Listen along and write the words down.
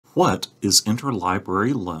What is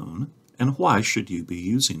Interlibrary Loan, and why should you be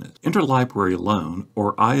using it? Interlibrary Loan,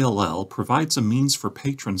 or ILL, provides a means for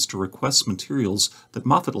patrons to request materials that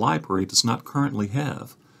Moffat Library does not currently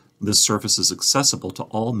have. This service is accessible to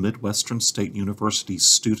all Midwestern State University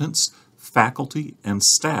students, faculty, and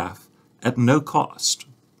staff at no cost.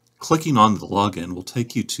 Clicking on the login will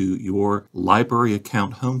take you to your library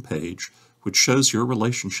account homepage, which shows your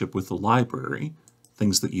relationship with the library.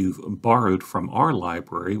 Things that you've borrowed from our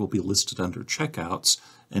library will be listed under checkouts,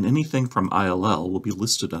 and anything from ILL will be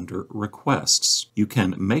listed under requests. You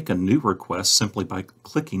can make a new request simply by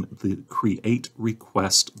clicking the Create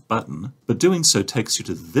Request button, but doing so takes you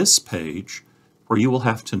to this page where you will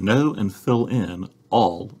have to know and fill in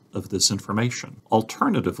all of this information.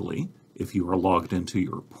 Alternatively, if you are logged into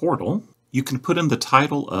your portal, you can put in the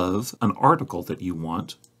title of an article that you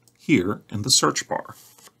want here in the search bar.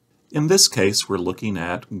 In this case, we're looking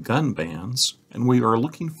at gun bans, and we are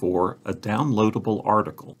looking for a downloadable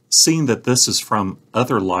article. Seeing that this is from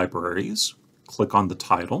other libraries, click on the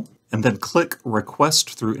title, and then click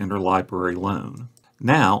Request through Interlibrary Loan.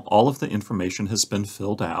 Now, all of the information has been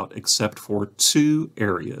filled out except for two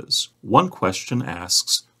areas. One question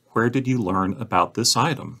asks, where did you learn about this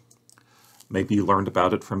item? Maybe you learned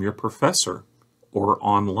about it from your professor, or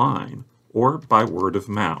online, or by word of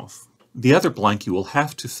mouth. The other blank you will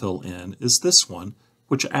have to fill in is this one,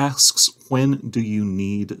 which asks, when do you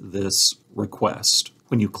need this request?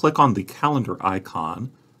 When you click on the calendar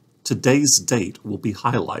icon, today's date will be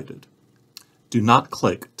highlighted. Do not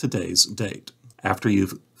click today's date. After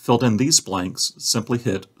you've filled in these blanks, simply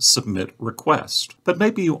hit Submit Request. But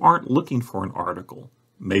maybe you aren't looking for an article.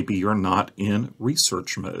 Maybe you're not in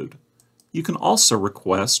research mode. You can also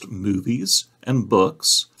request movies and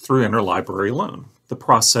books through Interlibrary Loan. The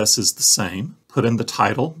process is the same. Put in the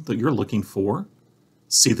title that you're looking for,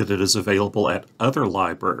 see that it is available at other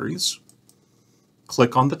libraries,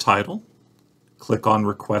 click on the title, click on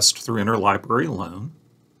Request through Interlibrary Loan,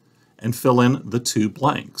 and fill in the two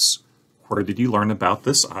blanks. Where did you learn about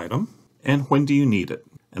this item, and when do you need it?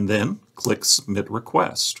 And then click Submit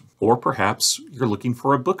Request. Or perhaps you're looking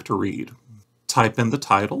for a book to read. Type in the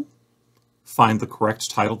title, find the correct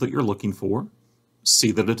title that you're looking for,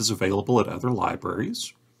 see that it is available at other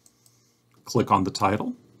libraries, click on the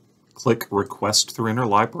title, click Request through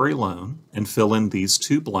Interlibrary Loan, and fill in these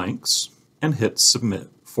two blanks, and hit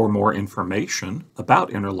Submit. For more information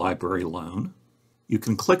about Interlibrary Loan, you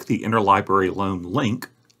can click the Interlibrary Loan link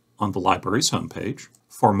on the library's homepage.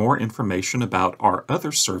 For more information about our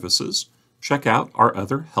other services, check out our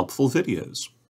other helpful videos.